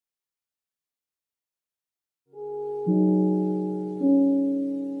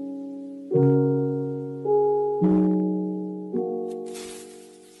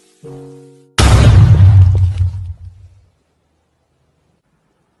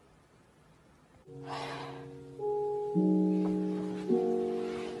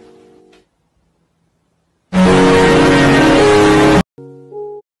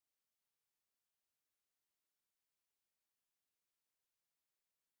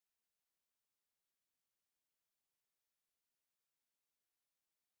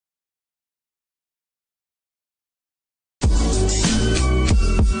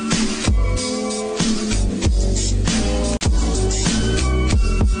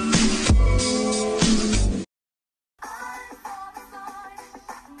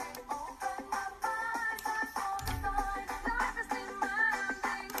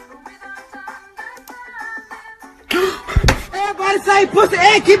Everybody say pussy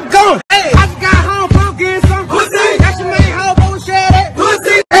and keep it going. Hey, I just got home from getting some pussy. That's your main hobo, share that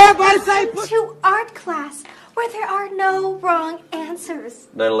pussy. Everybody say pussy. To art class, where there are no wrong answers.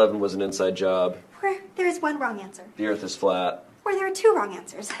 9/11 was an inside job. Where there is one wrong answer. The earth is flat. Where there are two wrong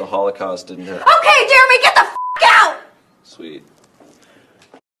answers. The Holocaust didn't happen. Okay, Jeremy, get the f*** out! Sweet.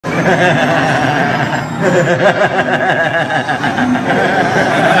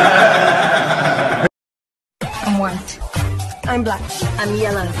 I'm white. I'm black. I'm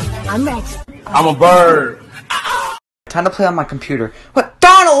yellow. I'm red. I'm a bird. Time to play on my computer. What?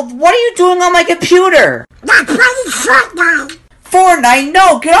 Donald, what are you doing on my computer? I'm playing Fortnite. Fortnite?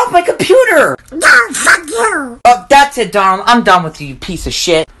 No, get off my computer! No, fuck you. Oh, that's it, Donald. I'm done with you, you piece of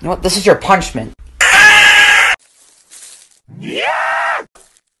shit. You know what? This is your punishment. Yeah!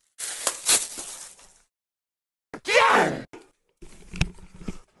 Yeah!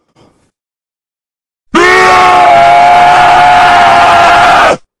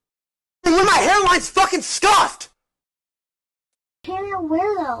 My hairline's fucking scuffed! Can't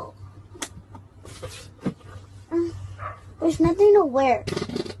wear though. There's nothing to wear.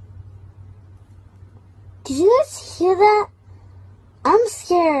 Did you guys hear that? I'm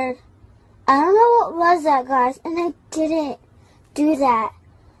scared. I don't know what was that, guys, and I didn't do that.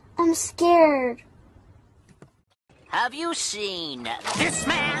 I'm scared. Have you seen this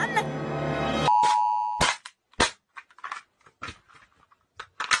man?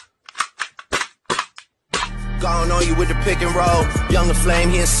 Gone on you with the pick and roll. Younger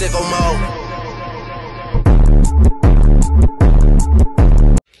flame, he in sicko mode.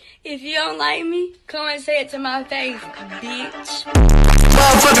 If you don't like me, come and say it to my face, bitch.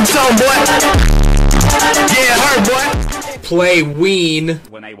 Motherfucking tone, boy. Yeah, her, boy. Play Ween.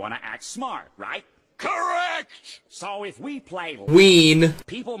 When they want to act smart, right? Correct! So if we play Ween,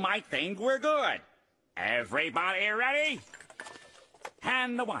 people might think we're good. Everybody ready?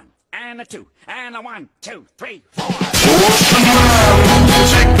 And the one, and the two, and the 1, 2, 3, 4.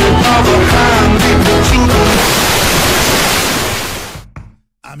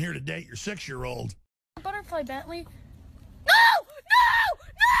 I'm here to date your 6-year-old. Butterfly Bentley. No! No!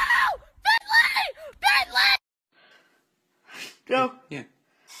 No! Bentley! Bentley! Go. Yeah.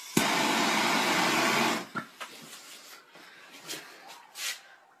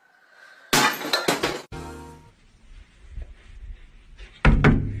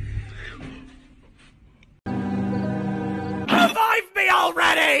 Revive me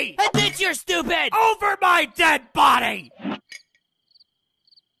already! Admit you're stupid! Over my dead body!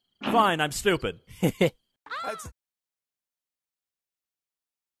 Fine, I'm stupid.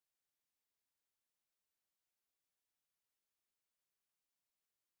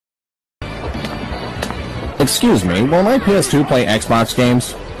 Excuse me, will my PS2 play Xbox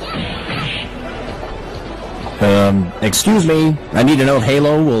games? Excuse me, I need to know if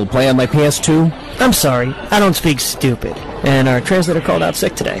Halo will play on my PS2? I'm sorry, I don't speak stupid, and our translator called out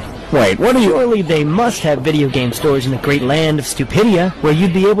sick today. Wait, what are you— Surely they must have video game stores in the great land of Stupidia, where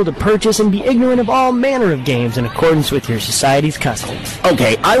you'd be able to purchase and be ignorant of all manner of games in accordance with your society's customs.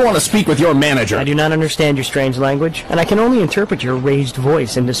 Okay, I want to speak with your manager. I do not understand your strange language, and I can only interpret your raised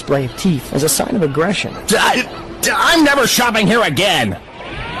voice and display of teeth as a sign of aggression. I'm never shopping here again!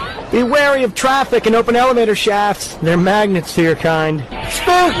 Be wary of traffic and open elevator shafts. They're magnets to your kind.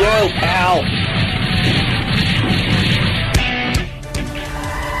 Screw you, pal!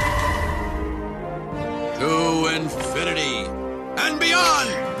 To infinity and beyond!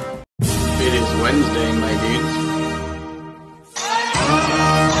 It is Wednesday, my dudes.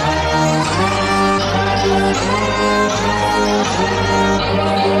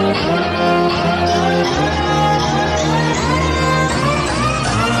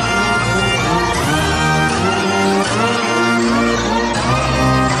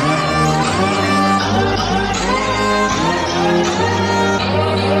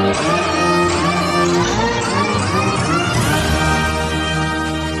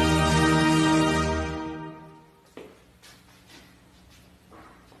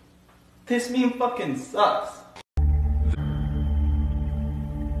 This meme fucking sucks.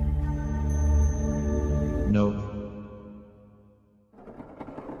 No.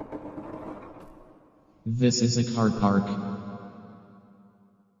 This is a car park.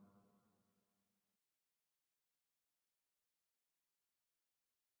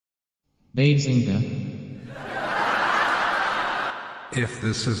 Bazinga. If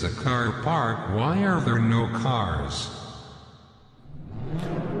this is a car park, why are there no cars?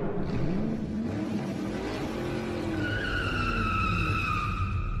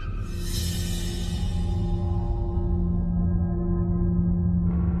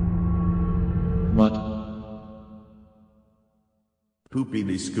 What?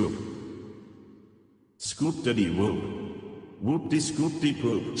 Poopity scoop. Scoop-diddy whoop. Whoop-de-scoop-de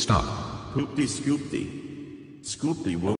poop. Stop. Poop-de-scoop-de. Scoop-de whoop.